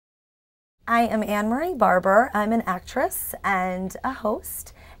I am Ann Marie Barbour. I'm an actress and a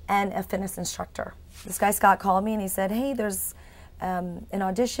host and a fitness instructor. This guy Scott called me and he said, hey, there's an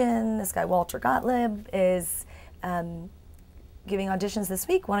audition. This guy Walter Gottlieb is giving auditions this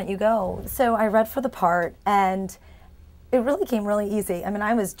week. Why don't you go? So I read for the part and it really came really easy. I mean,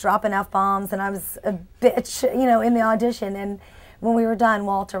 I was dropping F-bombs and I was a bitch, you know, in the audition. And when we were done,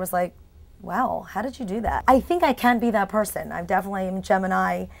 Walter was like, wow, how did you do that? I think I can be that person. I definitely am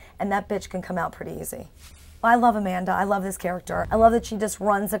Gemini, and that bitch can come out pretty easy. I love Amanda. I love this character. I love that she just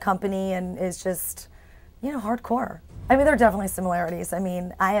runs a company and is just, you know, hardcore. I mean, there are definitely similarities. I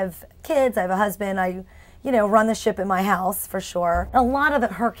mean, I have kids, I have a husband, I, you know, run the ship in my house for sure. A lot of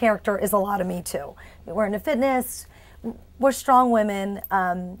her character is a lot of me too. We're into fitness, we're strong women.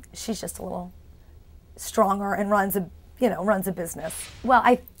 She's just a little stronger and runs a, you know, runs a business. Well,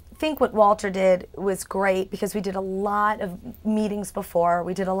 I think what Walter did was great because we did a lot of meetings before,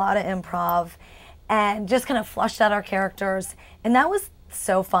 we did a lot of improv and just kind of flushed out our characters, and that was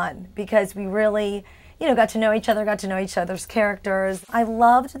so fun because we really, you know, got to know each other, got to know each other's characters. I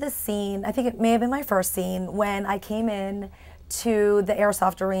loved the scene, I think it may have been my first scene, when I came in to the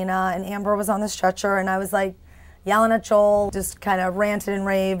airsoft arena and Amber was on the stretcher and I was like yelling at Joel, just kind of ranted and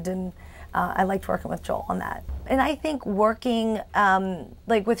raved, and I liked working with Joel on that. And I think working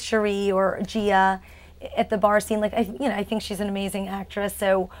like with Cherie or Gia at the bar scene, like I think she's an amazing actress.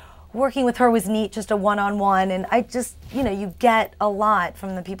 So working with her was neat, just a one-on-one, and I just, you know, you get a lot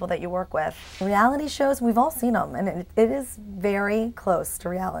from the people that you work with. Reality shows, we've all seen them, and it is very close to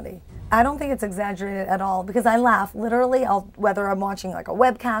reality. I don't think it's exaggerated at all because I laugh literally. Whether I'm watching like a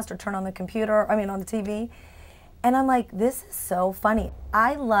webcast or turn on the computer, I mean on the TV, and I'm like, this is so funny.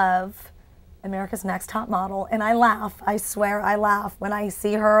 I love America's Next Top Model, and I laugh, I swear I laugh when I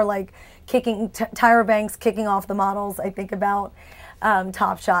see her like kicking, Tyra Banks kicking off the models. I think about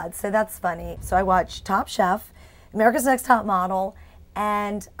Top Shot, so that's funny. So I watch Top Chef, America's Next Top Model,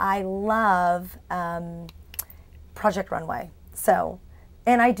 and I love Project Runway. So,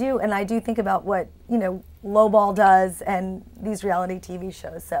 and I do think about what, you know, Lowball does and these reality TV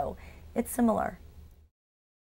shows, so it's similar.